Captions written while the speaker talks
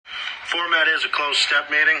Format is a closed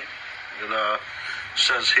step meeting. It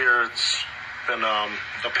says here it's been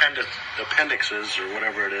appendixes or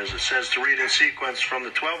whatever it is. It says to read in sequence from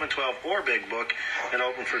the 12 and 12 or Big Book and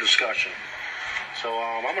open for discussion. So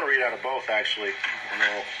I'm going to read out of both, actually. I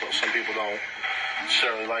know some people don't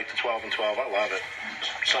necessarily like the 12 and 12. I love it.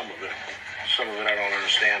 Some of it I don't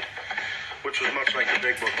understand, which was much like the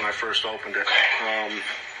Big Book when I first opened it.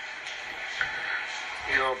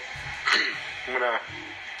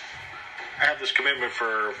 I have this commitment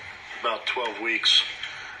for about 12 weeks,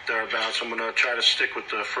 thereabouts. I'm going to try to stick with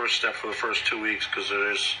the first step for the first 2 weeks because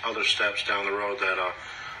there's other steps down the road that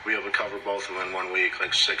we have to cover both of them in 1 week,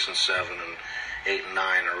 like 6 and 7 and 8 and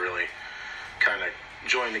 9 are really kind of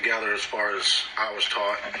joined together as far as I was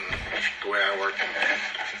taught and the way I work.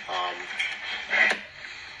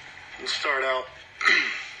 Let's start out,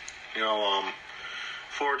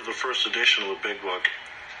 forward to the first edition of the Big Book.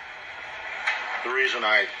 The reason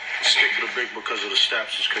I stick to the Big Book because of the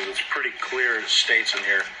steps is because it's pretty clear. It states in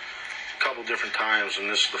here a couple different times, and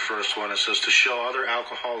this is the first one. It says to show other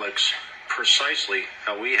alcoholics precisely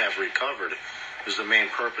how we have recovered is the main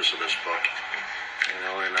purpose of this book.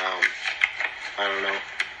 I don't know.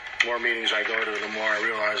 The more meetings I go to, the more I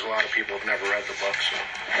realize a lot of people have never read the book, so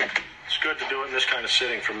it's good to do it in this kind of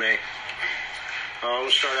sitting for me. We'll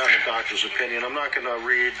start out in the doctor's opinion. I'm not going to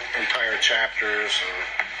read entire chapters.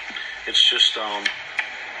 It's just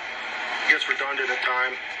gets redundant at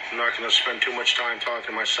times. I'm not going to spend too much time talking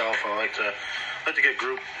to myself. I like to get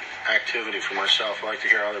group activity for myself. I like to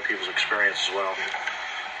hear other people's experience as well.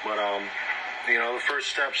 But the first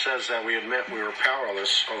step says that we admit we were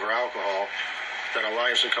powerless over alcohol, that our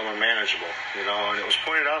lives become unmanageable. And it was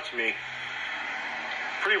pointed out to me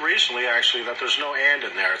pretty recently, actually, that there's no and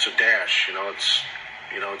in there. It's a dash. It's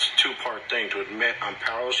a two-part thing, to admit I'm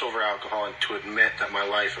powerless over alcohol and to admit that my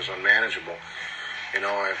life is unmanageable.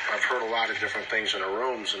 I've heard a lot of different things in the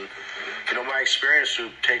rooms, and, my experience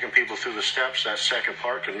through taking people through the steps, that second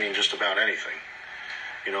part could mean just about anything.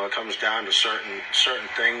 It comes down to certain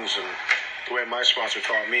things, and the way my sponsor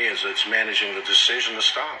taught me is it's managing the decision to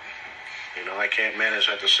stop. I can't manage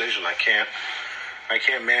that decision. I can't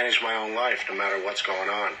manage my own life no matter what's going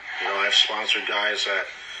on. I've sponsored guys that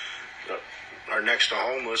are next to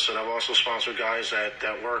homeless, and I've also sponsored guys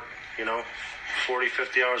that work, 40,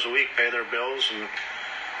 50 hours a week, pay their bills, and,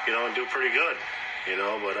 and do pretty good,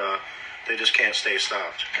 but they just can't stay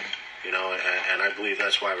stopped, and I believe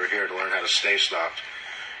that's why we're here, to learn how to stay stopped,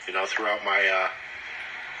 throughout my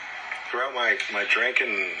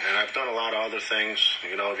drinking, and I've done a lot of other things.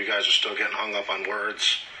 If you guys are still getting hung up on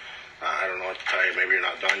words, I don't know what to tell you. Maybe you're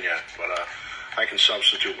not done yet, but I can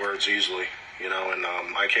substitute words easily, and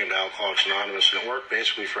I came to Alcoholics Anonymous, and it worked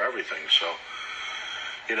basically for everything. So,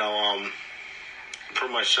 for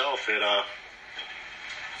myself,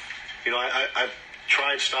 I've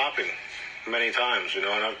tried stopping many times, and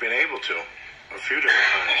I've been able to a few different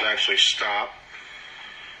times actually stop,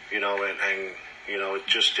 and it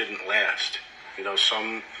just didn't last.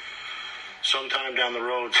 Sometime down the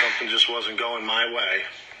road, something just wasn't going my way,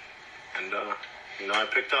 and I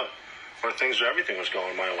picked up, or everything was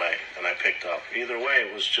going my way, and I picked up. Either way,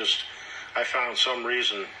 it was just, I found some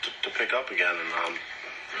reason to pick up again, and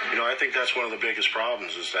I think that's one of the biggest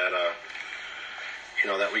problems is that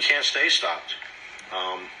that we can't stay stopped.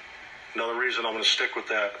 The reason I'm going to stick with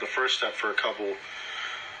the first step for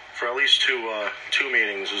at least two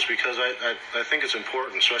meetings is because I think it's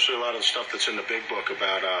important, especially a lot of the stuff that's in the Big Book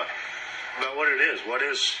about what it is. What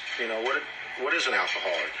is an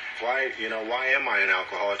alcoholic? Why am I an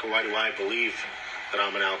alcoholic? Why do I believe that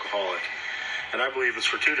I'm an alcoholic? And I believe it's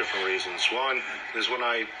for two different reasons. One is when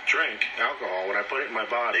I drink alcohol, when I put it in my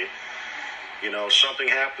body, something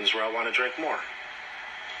happens where I want to drink more.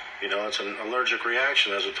 It's an allergic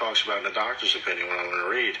reaction, as it talks about in the doctor's opinion when I'm going to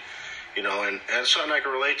read. And it's something I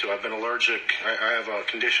can relate to. I've been allergic. I have a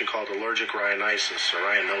condition called allergic rhinitis or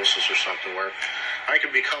rhinosis or something, where I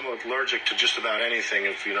can become allergic to just about anything.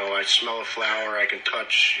 If, I smell a flower, I can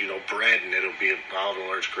touch, bread, and I'll have an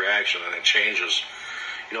allergic reaction, and it changes.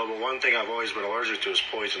 But one thing I've always been allergic to is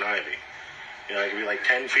poison ivy. I can be like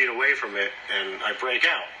 10 feet away from it, and I break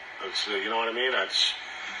out. It's, you know what I mean? That's,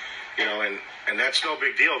 and that's no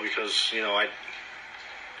big deal because,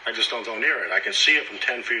 I just don't go near it. I can see it from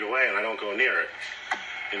 10 feet away, and I don't go near it.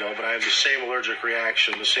 But I have the same allergic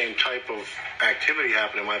reaction, the same type of activity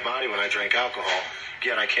happening in my body when I drink alcohol,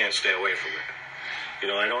 yet I can't stay away from it.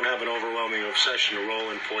 I don't have an overwhelming obsession to roll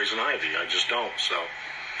in poison ivy. I just don't. So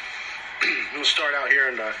we'll start out here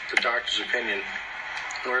in the doctor's opinion.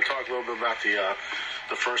 We're going to talk a little bit about the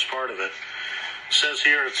first part of it. says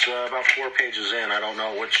here it's about 4 pages in. I don't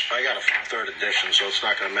know which. I got a third edition, so it's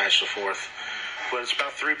not going to match the fourth. But it's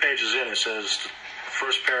about 3 pages in. It says, the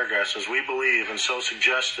first paragraph says, "We believe, and so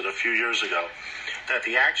suggested a few years ago, that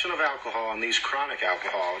the action of alcohol on these chronic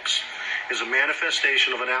alcoholics is a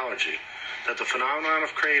manifestation of an allergy, that the phenomenon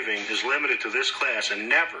of craving is limited to this class and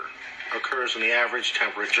never occurs in the average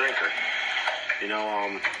temperate drinker." You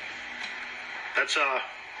know, that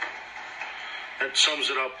sums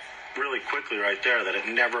it up really quickly right there, that it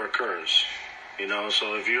never occurs. You know,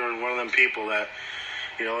 so if you're one of them people that,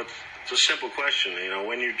 you know, it's a simple question. You know,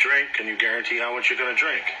 when you drink, can you guarantee how much you're going to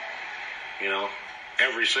drink? You know,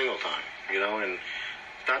 every single time. You know, and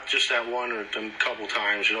not just that one or a couple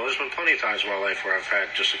times. You know, there's been plenty of times in my life where I've had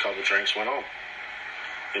just a couple drinks, went home.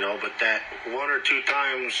 You know, but that 1 or 2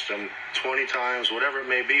 times, 20 times, whatever it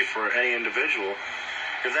may be for any individual,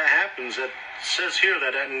 if that happens, it says here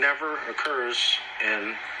that never occurs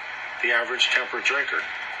in the average temperate drinker.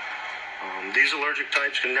 These allergic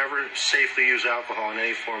types can never safely use alcohol in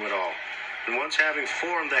any form at all. And once having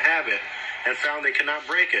formed the habit and found they cannot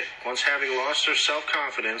break it, once having lost their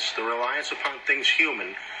self-confidence, the reliance upon things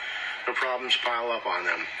human, the problems pile up on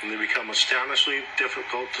them, and they become astonishingly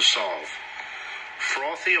difficult to solve.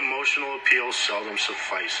 Frothy emotional appeal seldom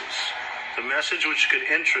suffices. The message which could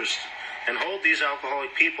interest and hold these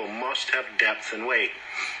alcoholic people must have depth and weight.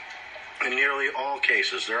 In nearly all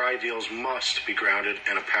cases, their ideals must be grounded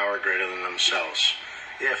in a power greater than themselves,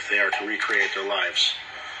 if they are to recreate their lives.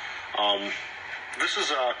 This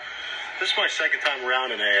is my second time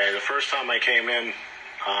around in AA. The first time I came in,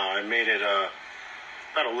 I made it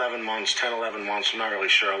about 11 months, 10, 11 months. I'm not really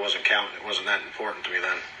sure. I wasn't counting. It wasn't that important to me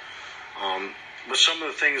then. But some of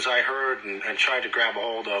the things I heard and tried to grab a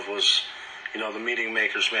hold of was, you know, the meeting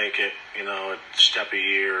makers make it, you know, a step a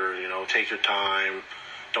year, you know, take your time,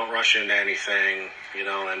 don't rush into anything, you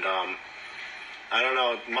know, and I don't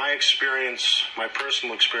know, my experience, my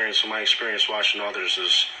personal experience and my experience watching others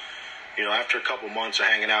is, you know, after a couple months of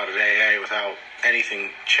hanging out at AA without anything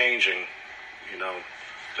changing, you know,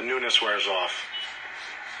 the newness wears off.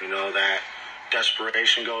 You know, that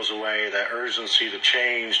desperation goes away, that urgency to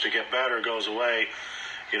change, to get better goes away.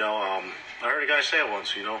 You know, I heard a guy say it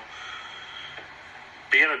once, you know,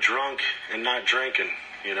 being a drunk and not drinking,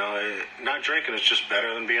 you know, not drinking is just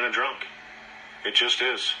better than being a drunk. It just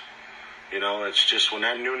is. You know, it's just when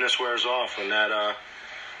that newness wears off, when that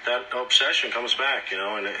obsession comes back, you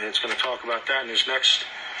know, and it's going to talk about that in his next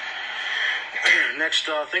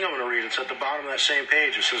thing I'm going to read. It's at the bottom of that same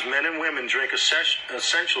page. It says, men and women drink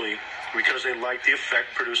essentially because they like the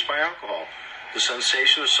effect produced by alcohol. The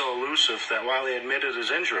sensation is so elusive that while they admit it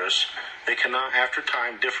is injurious, they cannot, after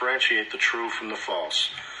time, differentiate the true from the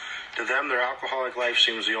false. To them, their alcoholic life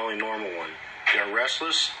seems the only normal one. They are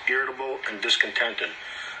restless, irritable, and discontented,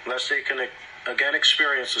 unless they can again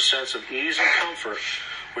experience a sense of ease and comfort,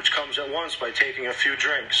 which comes at once by taking a few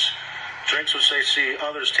drinks which they see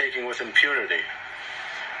others taking with impunity.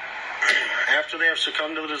 After they have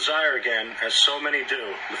succumbed to the desire again, as so many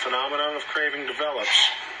do, the phenomenon of craving develops.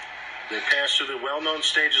 They pass through the well-known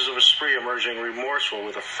stages of a spree, emerging remorseful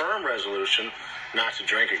with a firm resolution not to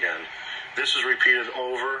drink again. This is repeated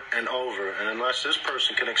over and over, and unless this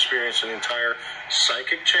person can experience an entire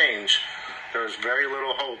psychic change, there is very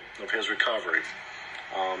little hope of his recovery.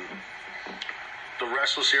 The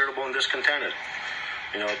restless, irritable, and discontented.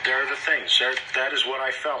 You know, they're the things. That is what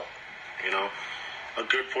I felt, you know, a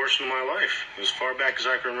good portion of my life. As far back as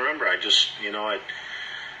I can remember, I just, you know, I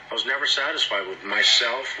was never satisfied with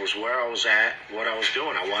myself, was where I was at, what I was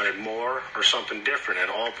doing. I wanted more or something different at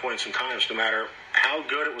all points in times, no matter how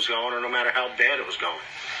good it was going or no matter how bad it was going.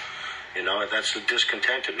 You know, that's the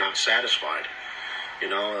discontented, not satisfied. You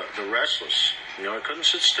know, the restless. You know, I couldn't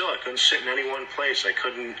sit still. I couldn't sit in any one place. I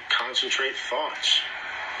couldn't concentrate thoughts.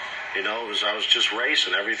 You know, I was just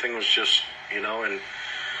racing. Everything was just, you know, and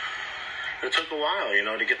it took a while, you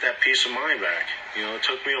know, to get that peace of mind back. You know, it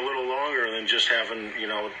took me a little longer than just having, you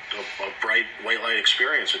know, a bright white light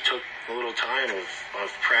experience. It took a little time of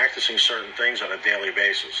practicing certain things on a daily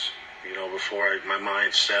basis, you know, before my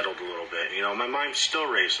mind settled a little bit. You know, my mind still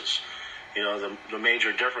races. You know, the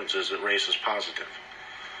major difference is it races positive.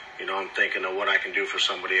 You know, I'm thinking of what I can do for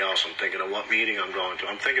somebody else. I'm thinking of what meeting I'm going to.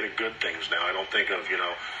 I'm thinking of good things now. I don't think of, you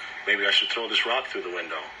know, maybe I should throw this rock through the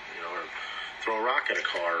window, you know, or throw a rock at a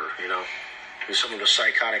car, or, you know, some of the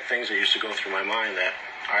psychotic things that used to go through my mind that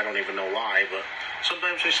I don't even know why, but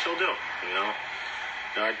sometimes they still do, you know.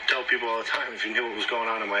 You know, I tell people all the time, if you knew what was going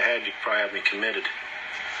on in my head, you'd probably have me committed.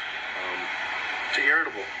 To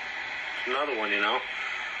irritable. Another one, you know.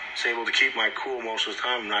 I was able to keep my cool most of the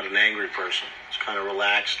time. I'm not an angry person. It's kind of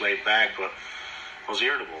relaxed, laid back, but I was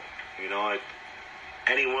irritable. You know,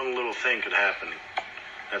 any one little thing could happen.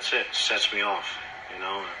 That's it. Sets me off, you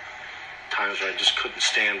know. Times where I just couldn't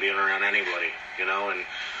stand being around anybody, you know, and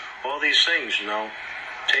all these things, you know.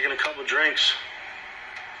 Taking a couple of drinks,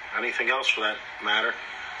 anything else for that matter,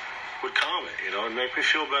 would calm it, you know, and make me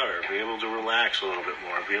feel better, be able to relax a little bit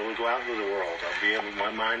more, be able to go out into the world. My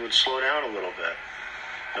mind would slow down a little bit.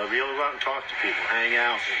 I'll be able to go out and talk to people, hang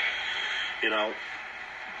out, and, you know,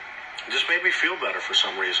 it just made me feel better for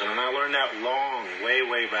some reason. And I learned that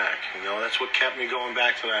way back. You know, that's what kept me going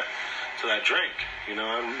back to that drink. You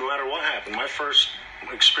know, no matter what happened. My first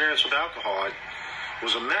experience with alcohol,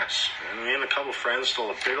 was a mess. And me and a couple friends stole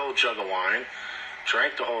a big old jug of wine,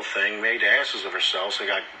 drank the whole thing, made asses of ourselves. I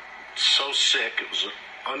got so sick, it was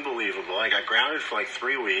unbelievable. I got grounded for like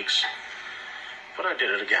 3 weeks, but I did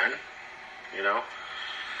it again. You know,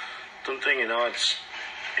 the thing, you know, it's,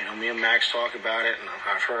 you know, me and Max talk about it, and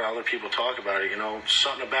I've heard other people talk about it. You know,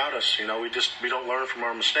 something about us, you know, we don't learn from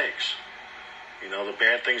our mistakes. You know, the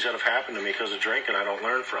bad things that have happened to me because of drinking, I don't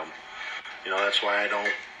learn from. You know, that's why I don't,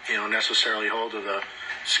 you know, necessarily hold to the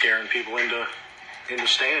scaring people into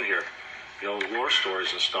staying here. You know, war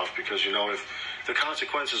stories and stuff, because, you know, if the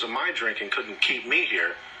consequences of my drinking couldn't keep me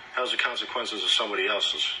here, how's the consequences of somebody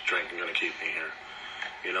else's drinking going to keep me here?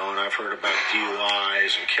 You know, and I've heard about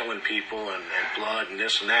DUIs and killing people and blood and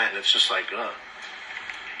this and that, and it's just like,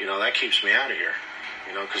 you know, that keeps me out of here,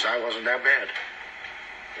 you know, because I wasn't that bad.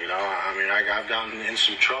 You know, I mean, I've gotten in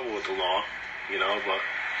some trouble with the law, you know, but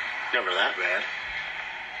never that bad,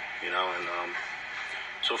 you know, and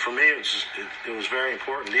so for me, it was very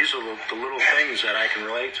important. These are the little things that I can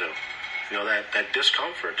relate to, you know, that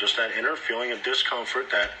discomfort, just that inner feeling of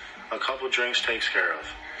discomfort that a couple of drinks takes care of.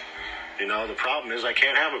 You know, the problem is I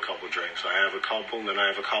can't have a couple of drinks. I have a couple, and then I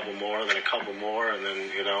have a couple more, then a couple more, and then,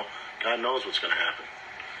 you know, God knows what's going to happen.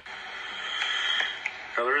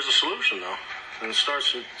 Now, there is a solution, though. And it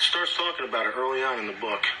starts talking about it early on in the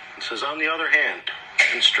book. It says, on the other hand,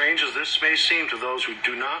 and strange as this may seem to those who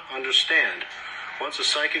do not understand, once a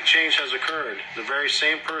psychic change has occurred, the very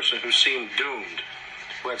same person who seemed doomed,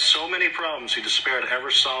 who had so many problems he despaired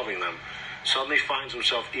ever solving them, suddenly finds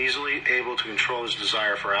himself easily able to control his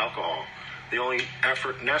desire for alcohol, the only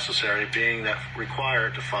effort necessary being that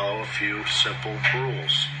required to follow a few simple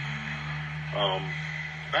rules. I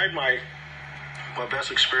had my best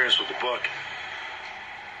experience with the book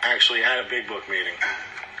actually at a Big Book meeting.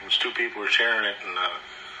 It was 2 people were sharing it, and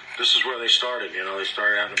this is where they started. You know, they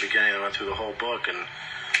started out in the beginning and went through the whole book, and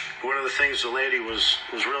one of the things the lady was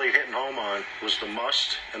really hitting home on was the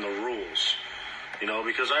must and the rules. You know,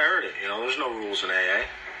 because I heard it. You know, there's no rules in AA.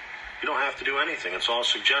 You don't have to do anything. It's all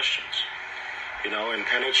suggestions. You know, and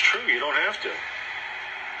it's true. You don't have to.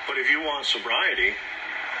 But if you want sobriety,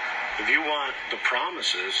 if you want the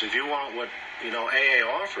promises, if you want what, you know, AA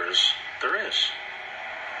offers, there is.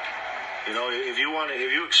 You know, if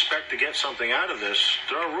you expect to get something out of this,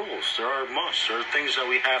 there are rules, there are musts, there are things that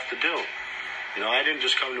we have to do. You know, I didn't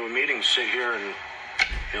just come to a meeting, sit here and,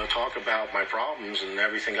 you know, talk about my problems and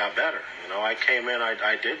everything got better. You know, I came in,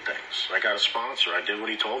 I did things. I got a sponsor. I did what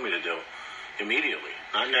he told me to do immediately.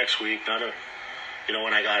 Not next week, you know,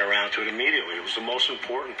 when I got around to it immediately. It was the most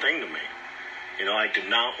important thing to me. You know, I did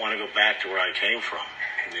not want to go back to where I came from.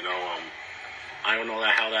 You know, I don't know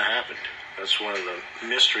how that happened. That's one of the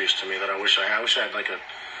mysteries to me that I wish I had like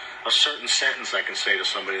a certain sentence I can say to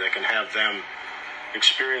somebody that can have them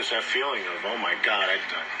experience that feeling of, oh my God,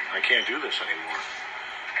 I can't do this anymore.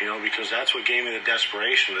 You know, because that's what gave me the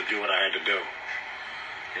desperation to do what I had to do.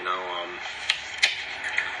 You know,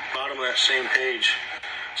 bottom of that same page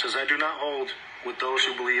says, I do not hold with those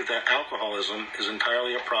who believe that alcoholism is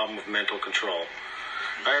entirely a problem of mental control.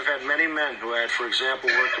 I have had many men who had, for example,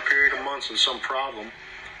 worked a period of months in some problem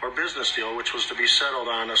or business deal which was to be settled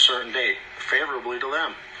on a certain date, favorably to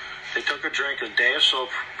them. They took a drink a day or so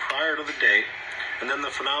prior to the date, and then the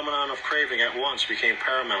phenomenon of craving at once became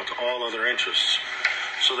paramount to all other interests,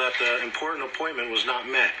 so that the important appointment was not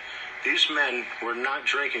met. These men were not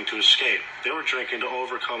drinking to escape. They were drinking to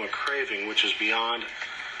overcome a craving which is beyond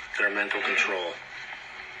their mental control.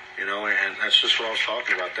 You know, and that's just what I was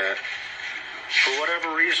talking about, that. For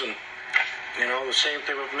whatever reason, you know, the same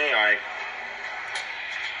thing with me, I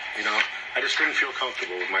just didn't feel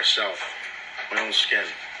comfortable with myself, my own skin.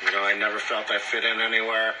 You know, I never felt I fit in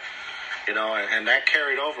anywhere, you know, and that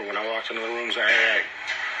carried over when I walked into the rooms of AA.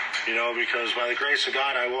 You know, because by the grace of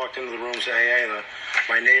God, I walked into the rooms of AA.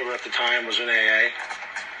 My neighbor at the time was in AA,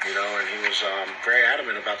 you know, and he was very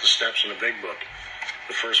adamant about the steps in the Big Book.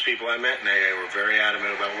 The first people I met in AA were very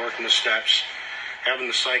adamant about working the steps, having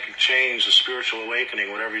the psychic change, the spiritual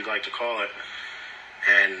awakening, whatever you'd like to call it,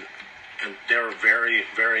 and they were very,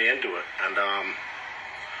 very into it. And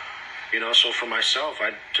So for myself,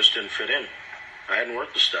 I just didn't fit in. I hadn't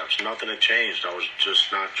worked the steps. Nothing had changed. I was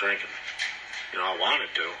just not drinking. I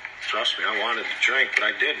wanted to. Trust me, I wanted to drink, but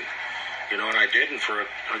I didn't. And I didn't for a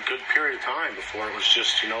good period of time before it was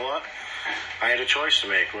just, you know what? I had a choice to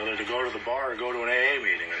make, whether to go to the bar or go to an AA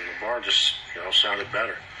meeting, and the bar just, sounded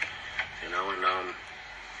better. And I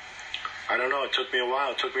don't know, it took me a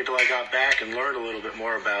while. It took me till I got back and learned a little bit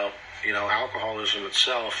more about, alcoholism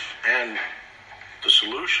itself and the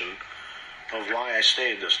solution of why I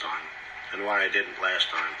stayed this time and why I didn't last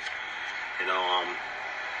time.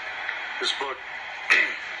 This book,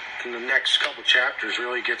 in the next couple chapters,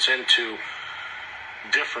 really gets into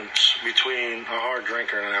difference between a hard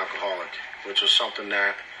drinker and an alcoholic, which is something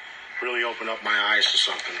that really opened up my eyes to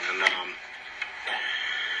something. And I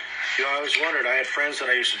always wondered. I had friends that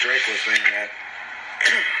I used to drink with, man,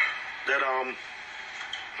 that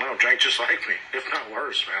drank just like me, if not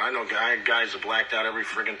worse, man. I know guys that blacked out every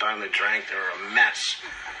friggin' time they drank. They were a mess,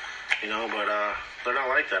 but they're not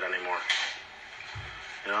like that anymore.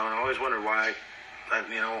 And I always wondered why not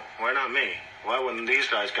me? Why when these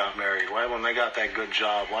guys got married? Why when they got that good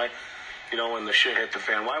job? Why, when the shit hit the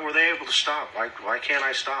fan? Why were they able to stop? Why can't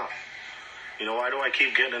I stop? Why do I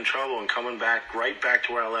keep getting in trouble and coming right back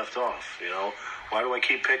to where I left off? Why do I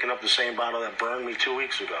keep picking up the same bottle that burned me 2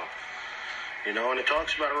 weeks ago? And it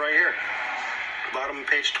talks about it right here. Bottom of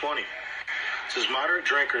page 20. It says, moderate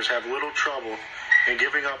drinkers have little trouble in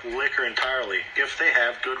giving up liquor entirely if they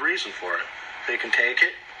have good reason for it. They can take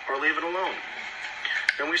it or leave it alone.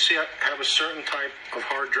 Then we have a certain type of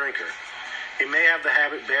hard drinker. He may have the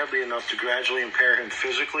habit badly enough to gradually impair him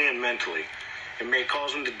physically and mentally. It may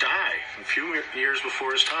cause him to die a few years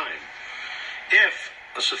before his time. If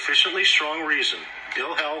a sufficiently strong reason,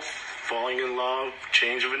 ill health, falling in love,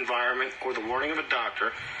 change of environment, or the warning of a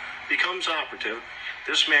doctor becomes operative,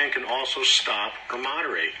 this man can also stop or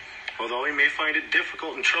moderate, although he may find it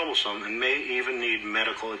difficult and troublesome and may even need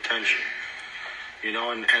medical attention. And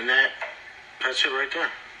that's it right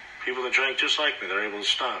there. People that drank just like me, they're able to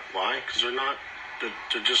stop. Why? Because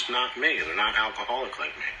they're just not me. They're not alcoholic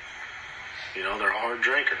like me. They're hard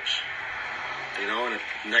drinkers. In the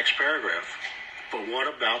next paragraph. But what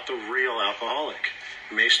about the real alcoholic?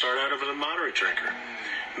 He may start out as a moderate drinker.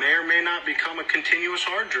 May or may not become a continuous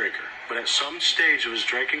hard drinker. But at some stage of his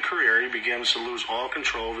drinking career, he begins to lose all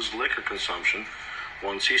control of his liquor consumption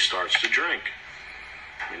once he starts to drink.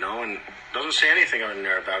 And doesn't say anything in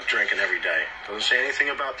there about drinking every day. Doesn't say anything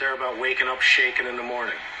about waking up shaking in the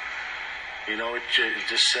morning. It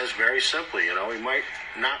just says very simply, he might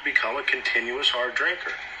not become a continuous hard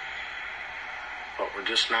drinker. But we're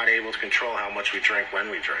just not able to control how much we drink when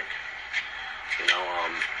we drink.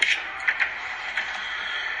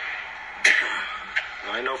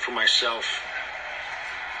 I know for myself,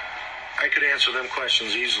 I could answer them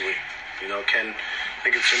questions easily. I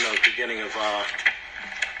think it's in the beginning of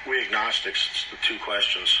We Agnostics, it's the two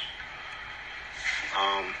questions.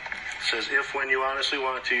 It says, if when you honestly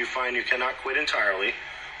want to, you find you cannot quit entirely,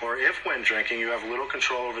 or if when drinking you have little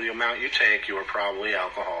control over the amount you take, you are probably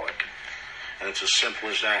alcoholic. And it's as simple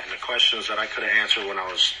as that. And the questions that I could have answered when I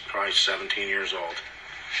was probably 17 years old.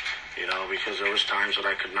 Because there was times that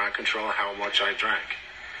I could not control how much I drank.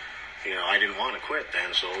 I didn't want to quit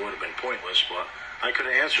then, so it would have been pointless, but I could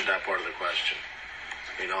have answered that part of the question.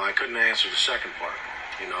 I couldn't answer the second part,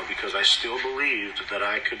 because I still believed that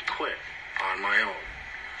I could quit on my own.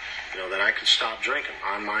 That I could stop drinking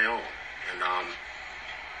on my own. And,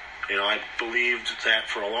 I believed that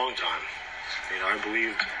for a long time. I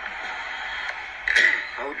believed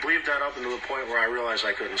that up until the point where I realized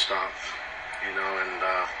I couldn't stop. And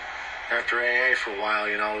after AA for a while,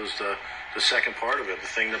 it was the second part of it. The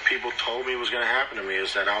thing that people told me was going to happen to me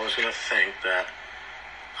is that I was going to think that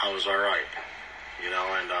I was all right. And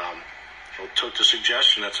I took the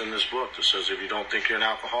suggestion that's in this book that says if you don't think you're an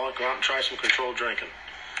alcoholic, go out and try some controlled drinking.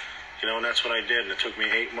 And that's what I did. And it took me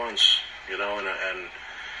 8 months, and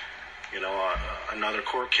another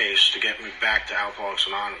court case to get me back to Alcoholics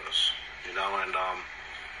Anonymous, and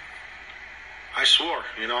I swore,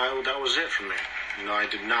 that was it for me. I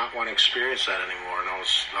did not want to experience that anymore, and I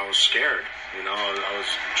was scared. I was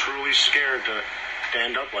truly scared to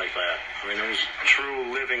end up like that. It was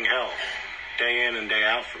true living hell, day in and day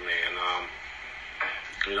out for me. And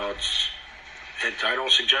I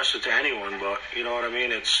don't suggest it to anyone, but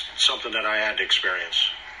it's something that I had to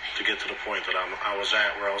experience to get to the point that I was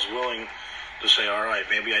at, where I was willing to say, all right,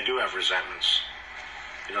 maybe I do have resentments.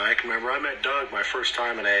 I can remember I met Doug my first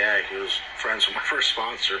time in AA. He was friends with my first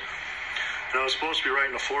sponsor. And I was supposed to be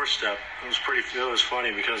writing a 4-step. It was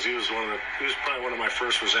funny because he was probably one of my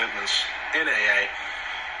first resentments in AA.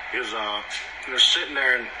 Because they're sitting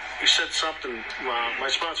there, and he said something. My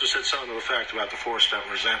sponsor said something to the fact about the 4-step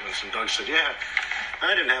resentments, and Doug said, "Yeah,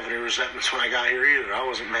 I didn't have any resentments when I got here either. I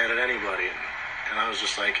wasn't mad at anybody." And I was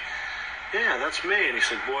just like, "Yeah, that's me." And he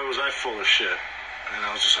said, "Boy, was I full of shit." And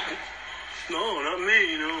I was just like, "No, not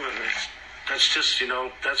me, you know." And that's just, you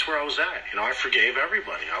know, that's where I was at. You know, I forgave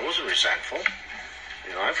everybody. I wasn't resentful.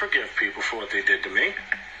 You know, I forgive people for what they did to me.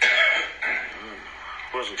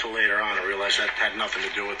 It wasn't until later on I realized that had nothing to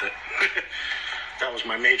do with it. That was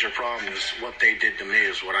my major problem, is what they did to me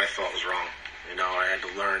is what I thought was wrong. You know, I had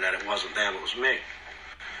to learn that it wasn't them, it was me.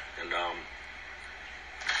 And I'm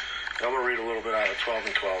going to read a little bit out of 12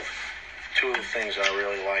 and 12. Two of the things I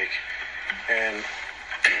really like. And,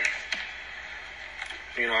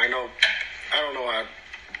 you know, I don't know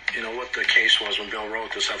you know, what the case was when Bill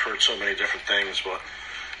wrote this. I've heard so many different things, but,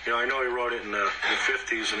 you know, I know he wrote it in the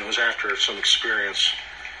 50s, and it was after some experience,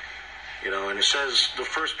 you know, and it says, the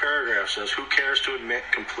first paragraph says, "Who cares to admit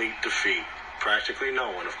complete defeat? Practically no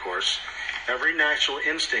one, of course. Every natural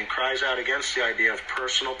instinct cries out against the idea of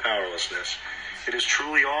personal powerlessness. It is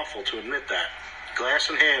truly awful to admit that. Glass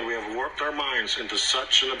in hand, we have warped our minds into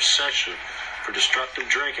such an obsession for destructive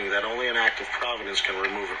drinking that only an act of providence can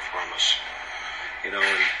remove it from us." You know,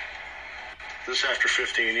 and this after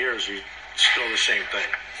 15 years, it's still the same thing.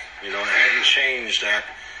 You know, it hadn't changed that.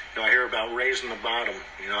 You know, I hear about raising the bottom.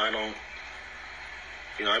 You know,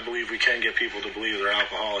 I believe we can get people to believe they're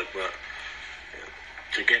alcoholic, but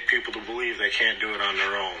to get people to believe they can't do it on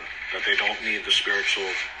their own, that they don't need the spiritual,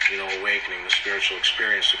 you know, awakening, the spiritual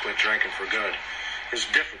experience to quit drinking for good, is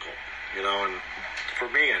difficult, you know, and for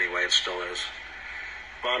me anyway, it still is.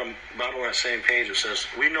 Bottom of that same page, it says,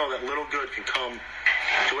 "We know that little good can come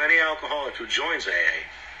to any alcoholic who joins AA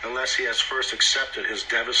unless he has first accepted his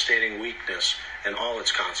devastating weakness and all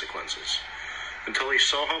its consequences. Until he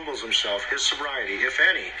so humbles himself, his sobriety, if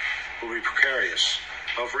any, will be precarious.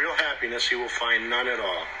 Of real happiness he will find none at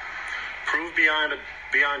all. Proved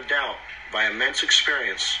beyond doubt by immense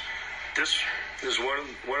experience, this is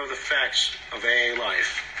one of the facts of AA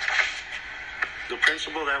life. The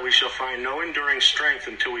principle that we shall find no enduring strength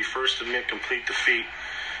until we first admit complete defeat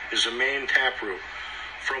is the main taproot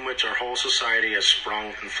from which our whole society has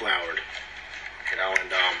sprung and flowered." You know,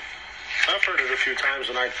 and I've heard it a few times,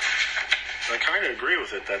 and I kind of agree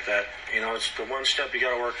with it, that you know, it's the one step you got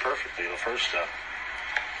to work perfectly, the first step.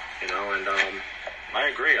 You know, and I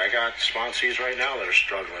agree. I got sponsees right now that are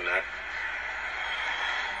struggling that.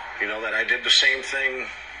 You know, that I did the same thing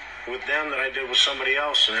with them that I did with somebody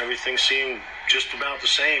else, and everything seemed just about the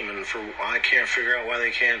same, and I can't figure out why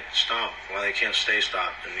they can't stop, why they can't stay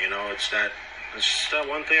stopped. And, you know, it's that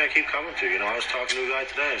one thing I keep coming to. You know, I was talking to a guy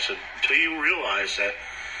today, I said, until you realize that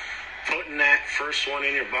putting that first one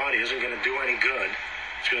in your body isn't going to do any good,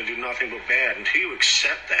 it's going to do nothing but bad, until you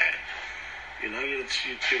accept that, you know,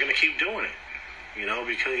 you're going to keep doing it, you know,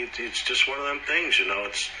 because it's just one of them things, you know,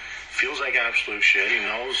 it feels like absolute shit. He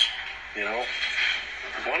knows, you know,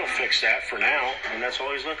 one will fix that for now, and that's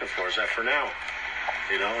all he's looking for, is that for now,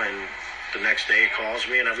 you know, and the next day he calls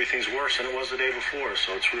me and everything's worse than it was the day before,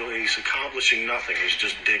 so it's really, he's accomplishing nothing, he's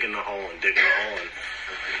just digging the hole, and, you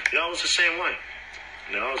know, it was the same way,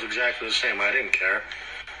 you know, it was exactly the same. I didn't care.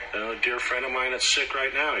 You know, a dear friend of mine that's sick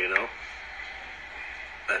right now, you know,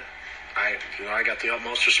 that I got the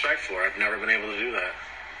utmost respect for. I've never been able to do that,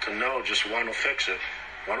 to know just one will fix it,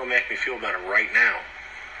 one will make me feel better right now,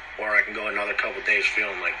 or I can go another couple days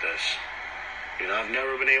feeling like this. You know, I've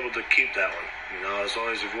never been able to keep that one. You know, as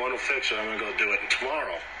always, if one will fix it, I'm going to go do it. And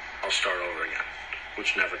tomorrow, I'll start over again,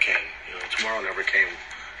 which never came. You know, tomorrow never came.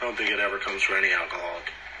 I don't think it ever comes for any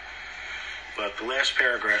alcoholic. But the last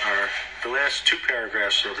paragraph, or the last two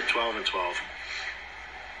paragraphs of the 12 and 12,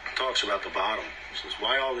 talks about the bottom. It says,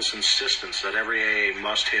 "Why all this insistence that every AA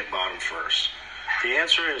must hit bottom first? The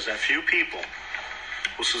answer is that few people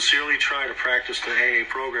will sincerely try to practice the AA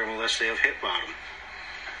program unless they have hit bottom.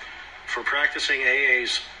 For practicing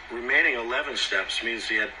AA's remaining 11 steps means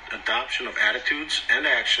the adoption of attitudes and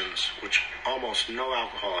actions which almost no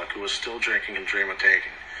alcoholic who is still drinking can dream of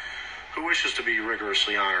taking. Who wishes to be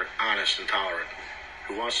rigorously honest and tolerant?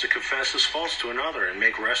 Who wants to confess his faults to another and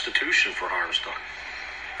make restitution for harms done?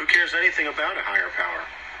 Who cares anything about a higher power,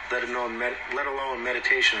 let alone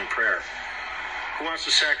meditation and prayer? Who wants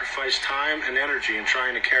to sacrifice time and energy in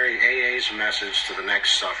trying to carry AA's message to the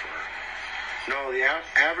next sufferer? No, the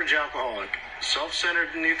average alcoholic,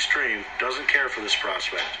 self-centered in the extreme, doesn't care for this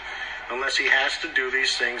prospect, unless he has to do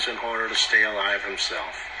these things in order to stay alive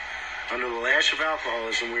himself. Under the lash of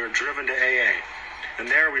alcoholism, we are driven to AA, and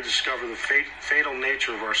there we discover the fatal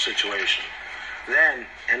nature of our situation. Then,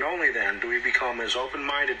 and only then, do we become as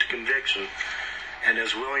open-minded to conviction and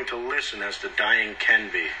as willing to listen as the dying can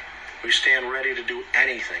be. We stand ready to do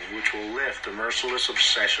anything which will lift the merciless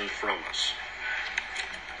obsession from us.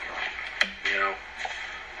 You know,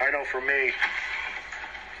 I know for me,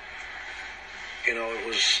 you know, it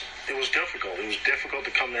was difficult. It was difficult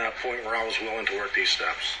to come to that point where I was willing to work these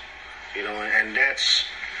steps. You know, and that's,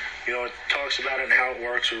 you know, it talks about it and how it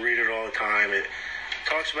works. We read it all the time. It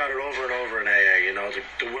talks about it over and over in AA, you know,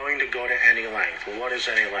 the willing to go to any length. Well, what is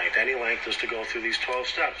any length? Any length is to go through these 12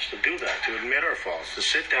 steps, to do that, to admit our faults, to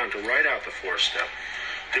sit down, to write out the 4th step,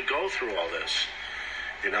 to go through all this,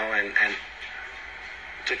 you know, and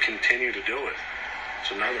to continue to do it.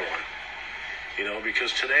 It's another one, you know,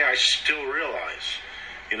 because today I still realize,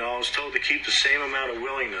 you know, I was told to keep the same amount of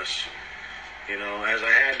willingness, you know, as I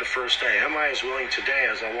had the first day. Am I as willing today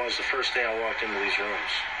as I was the first day I walked into these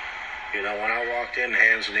rooms? You know, when I walked in,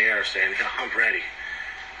 hands in the air, saying, you know, I'm ready.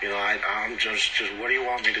 You know, I'm just, what do you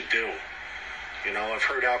want me to do? You know, I've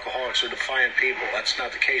heard alcoholics are defiant people. That's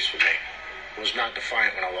not the case with me. I was not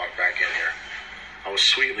defiant when I walked back in here. I was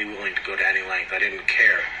sweetly willing to go to any length. I didn't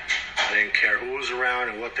care. I didn't care who was around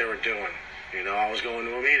and what they were doing. You know, I was going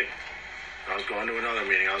to a meeting. I was going to another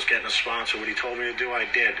meeting. I was getting a sponsor. What he told me to do, I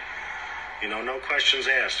did. You know, no questions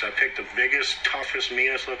asked. I picked the biggest, toughest,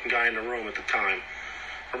 meanest looking guy in the room at the time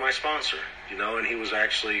for my sponsor, you know, and he was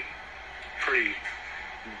actually pretty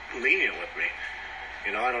lenient with me.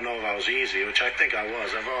 You know, I don't know if I was easy, which I think I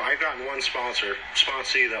was. I've gotten one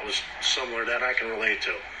sponsee that was similar that I can relate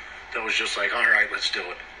to. That was just like, all right, let's do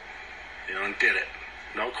it. You know, and did it.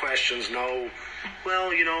 No questions, no,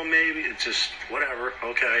 well, you know, maybe, it's just, whatever,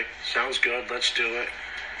 okay, sounds good, let's do it,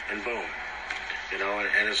 and boom. You know,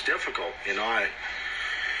 and it's difficult. You know, I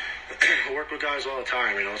work with guys all the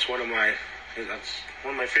time. You know, that's one of my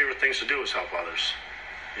favorite things to do is help others.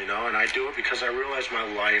 You know, and I do it because I realize my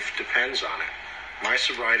life depends on it. My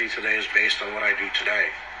sobriety today is based on what I do today.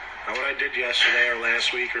 Not what I did yesterday or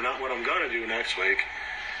last week, or not what I'm going to do next week.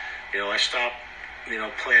 You know, I stopped, you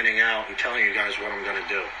know, planning out and telling you guys what I'm going to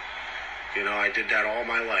do. You know, I did that all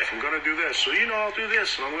my life. I'm going to do this, so you know I'll do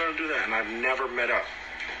this, and I'm going to do that. And I've never met up.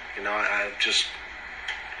 You know, I just,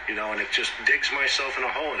 you know, and it just digs myself in a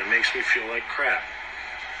hole, and it makes me feel like crap.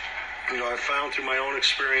 You know, I've found through my own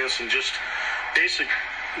experience and just basic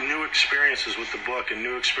new experiences with the book and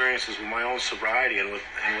new experiences with my own sobriety and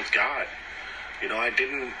with God. You know,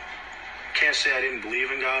 can't say I didn't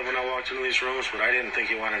believe in God when I walked into these rooms, but I didn't think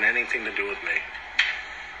he wanted anything to do with me.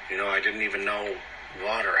 You know, I didn't even know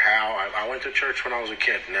what or how. I went to church when I was a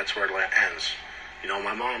kid, and that's where it ends. You know,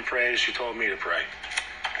 my mom prays, she told me to pray.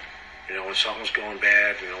 You know, when something was going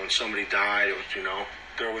bad, you know, when somebody died, it was, you know,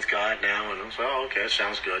 they're with God now, and I was like, oh, okay,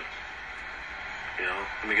 sounds good. You know,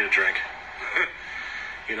 let me get a drink.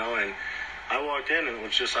 You know, and I walked in, and it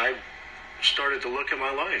was just, I started to look at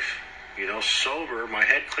my life. You know, sober, my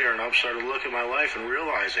head clearing up, started to look at my life and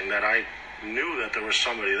realizing that I knew that there was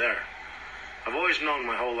somebody there. I've always known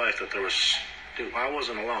my whole life that I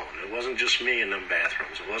wasn't alone. It wasn't just me in them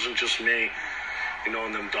bathrooms. It wasn't just me, you know,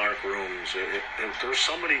 in them dark rooms. There was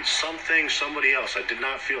somebody else. I did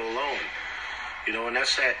not feel alone. You know, and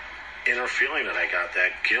that's that inner feeling that I got,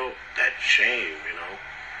 that guilt, that shame, you know.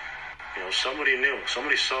 You know, somebody knew.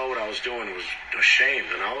 Somebody saw what I was doing and was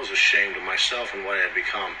ashamed, and I was ashamed of myself and what I had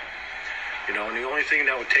become. You know, and the only thing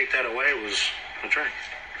that would take that away was a drink.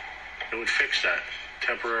 It would fix that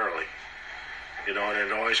temporarily. You know, and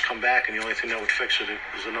it'd always come back, and the only thing that would fix it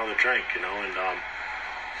is another drink, you know, and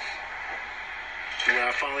you know,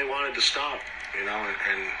 I finally wanted to stop, you know,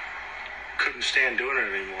 and couldn't stand doing it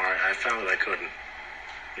anymore. I found that I couldn't,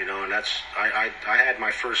 you know, and I had my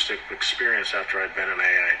first experience after I'd been in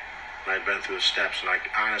AA, and I'd been through the steps, and I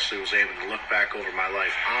honestly was able to look back over my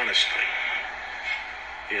life, honestly,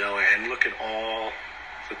 you know, and look at all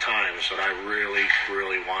the times that I really,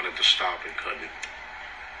 really wanted to stop and couldn't,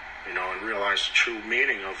 you know, and realize the true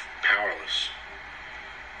meaning of powerless,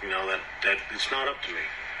 you know, that it's not up to me.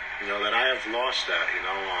 You know, that I have lost that, you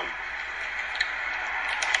know.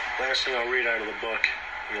 Last thing I'll read out of the book,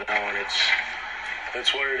 you know, and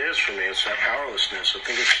it's what it is for me. It's that powerlessness. I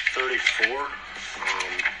think it's 34.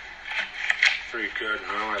 Pretty good.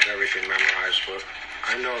 I don't have everything memorized, but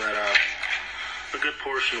I know that a good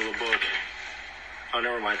portion of the book, oh,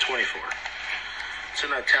 never mind, 24. It's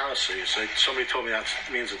in italics. It's like somebody told me that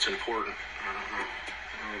means it's important. I don't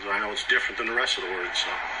know. I know it's different than the rest of the words,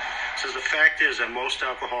 so. It says, the fact is that most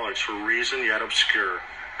alcoholics, for reason yet obscure,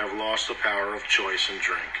 have lost the power of choice and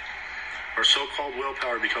drink. Our so-called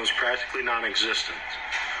willpower becomes practically non-existent.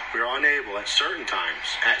 We are unable at certain times,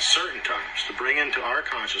 to bring into our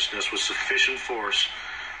consciousness with sufficient force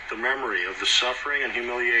the memory of the suffering and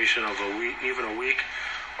humiliation of even a week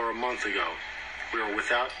or a month ago. we were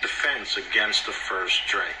without defense against the first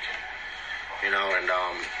drink. You know, and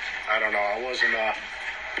I don't know,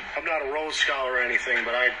 I'm not a Rhodes Scholar or anything,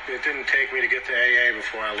 but it didn't take me to get to AA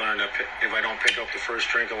before I learned that if I don't pick up the first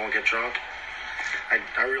drink, I won't get drunk.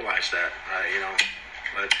 I realized that. You know,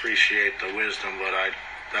 I appreciate the wisdom, but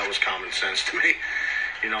that was common sense to me.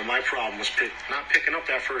 You know, my problem was not picking up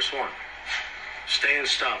that first one. Staying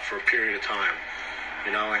stopped for a period of time.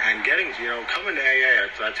 You know, and coming to AA,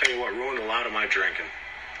 I tell you what, ruined a lot of my drinking.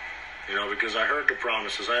 You know, because I heard the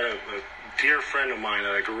promises. I had a dear friend of mine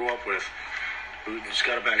that I grew up with who's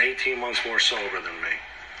got about 18 months more sober than me.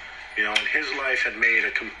 You know, and his life had made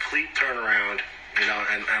a complete turnaround, you know,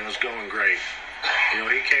 and was going great. You know,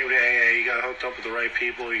 he came to AA, he got hooked up with the right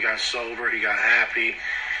people, he got sober, he got happy,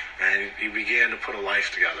 and he began to put a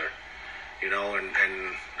life together. You know, and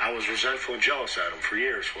I was resentful and jealous at him for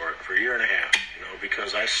years for a year and a half, you know,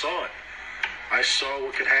 because I saw it. I saw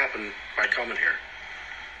what could happen by coming here.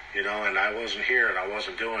 You know, and I wasn't here and I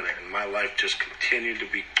wasn't doing it, and my life just continued to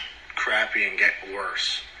be crappy and get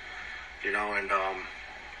worse. You know, and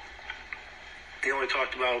he only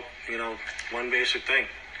talked about, you know, one basic thing.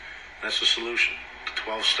 That's the solution, the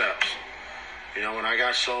 12 steps. You know, when I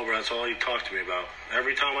got sober, that's all he talked to me about.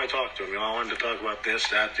 Every time I talked to him, you know, I wanted to talk about this,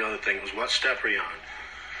 that, the other thing. It was, what step are you on?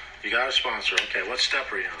 You got a sponsor. Okay, what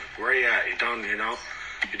step are you on? Where are you at? You done, you know?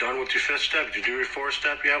 You done with your 5th step? Did you do your 4th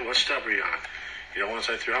step yet? What step are you on? You know, once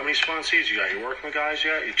I threw, how many sponsees you got? You working with guys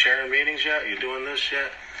yet? You chairing meetings yet? You doing this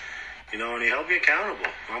yet? You know, and he held me accountable.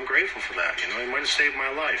 I'm grateful for that. You know, he might have saved my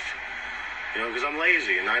life. You know, because I'm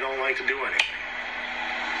lazy and I don't like to do anything.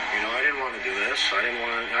 You know, I didn't want to do this. I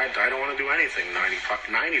don't want to do anything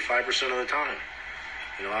 95% of the time.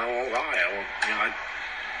 You know, I won't lie.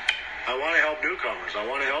 I want to help newcomers. I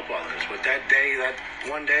want to help others. But that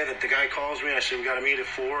one day that the guy calls me, I said, we got to meet at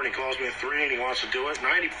 4, and he calls me at 3, and he wants to do it.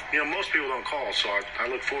 You know, most people don't call, so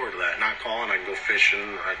I look forward to that. Not calling, I can go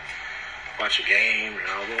fishing, I watch a game, you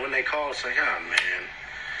know. But when they call, it's like, oh, man.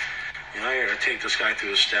 You know, I got to take this guy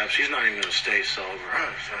through the steps. He's not even going to stay sober.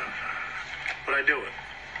 But I do it.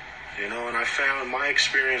 You know, and I found my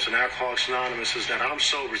experience in Alcoholics Anonymous is that I'm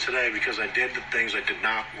sober today because I did the things I did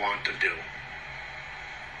not want to do.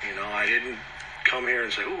 You know, I didn't come here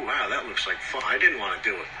and say, ooh, wow, that looks like fun. I didn't want to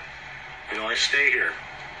do it. You know, I stay here,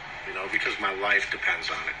 you know, because my life depends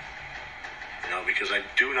on it. You know, because I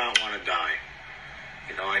do not want to die.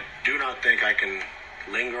 You know, I do not think I can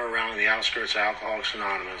linger around the outskirts of Alcoholics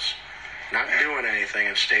Anonymous, not doing anything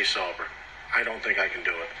and stay sober. I don't think I can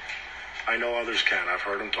do it. I know others can. I've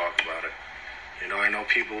heard them talk about it. You know, I know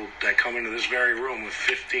people that come into this very room with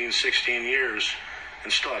 15, 16 years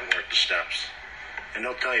and still haven't worked the steps. And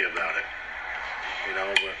they'll tell you about it. You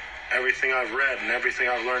know, but everything I've read and everything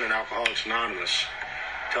I've learned in Alcoholics Anonymous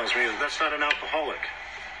tells me that that's not an alcoholic.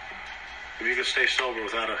 If you can stay sober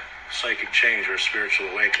without a psychic change or a spiritual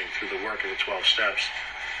awakening through the work of the 12 steps,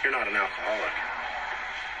 you're not an alcoholic.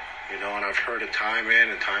 You know, and I've heard it time in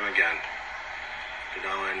and time again. You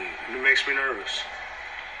know, and it makes me nervous.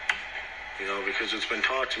 You know, because it's been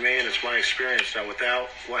taught to me, and it's my experience, that without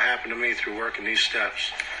what happened to me through working these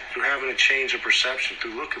steps, through having a change of perception,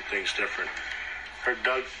 through looking at things different. I heard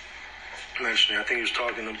Doug mentioning, I think he was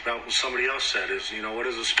talking about what somebody else said, is, you know, what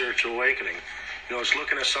is a spiritual awakening? You know, it's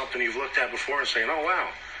looking at something you've looked at before and saying, oh, wow,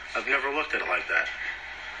 I've never looked at it like that.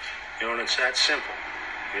 You know, and it's that simple.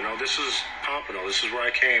 You know, this is Pompano. This is where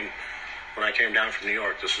I came when I came down from New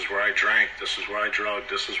York. This is where I drank. This is where I drugged.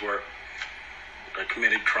 This is where I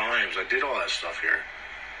committed crimes. I did all that stuff here.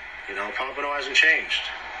 You know, Pompano hasn't changed.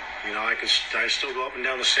 You know, I still go up and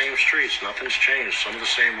down the same streets. Nothing's changed. Some of the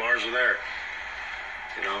same bars are there.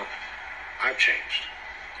 You know, I've changed.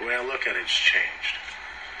 The way I look at it's changed.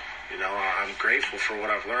 You know, I'm grateful for what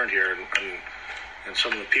I've learned here and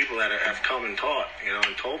some of the people that have come and taught, you know,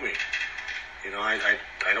 and told me. You know, I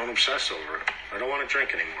don't obsess over it. I don't want to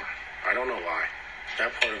drink anymore. I don't know why.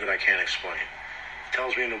 That part of it I can't explain. It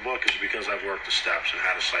tells me in the book is because I've worked the steps and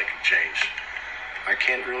had a psychic change. I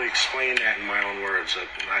can't really explain that in my own words.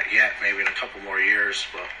 Not yet, maybe in a couple more years,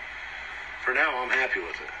 but for now I'm happy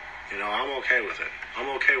with it. You know, I'm okay with it. I'm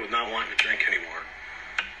okay with not wanting to drink anymore.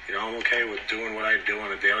 You know, I'm okay with doing what I do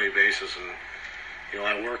on a daily basis, and, you know,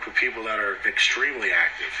 I work with people that are extremely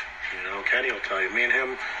active. You know, Kenny will tell you, me and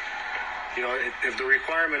him, you know, if the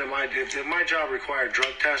requirement of if my job required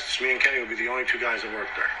drug tests, me and Kenny would be the only two guys that work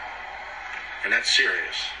there. And that's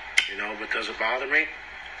serious, you know, but does it bother me?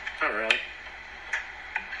 Not really.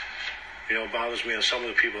 You know, it bothers me that some of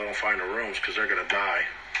the people don't find the rooms because they're going to die.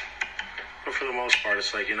 But for the most part,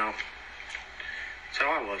 it's like, you know, it's how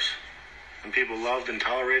I was. And people loved and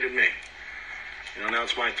tolerated me. You know, now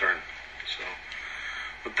it's my turn. So,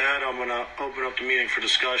 with that, I'm going to open up the meeting for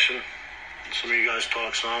discussion. Some of you guys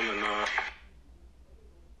talk some, and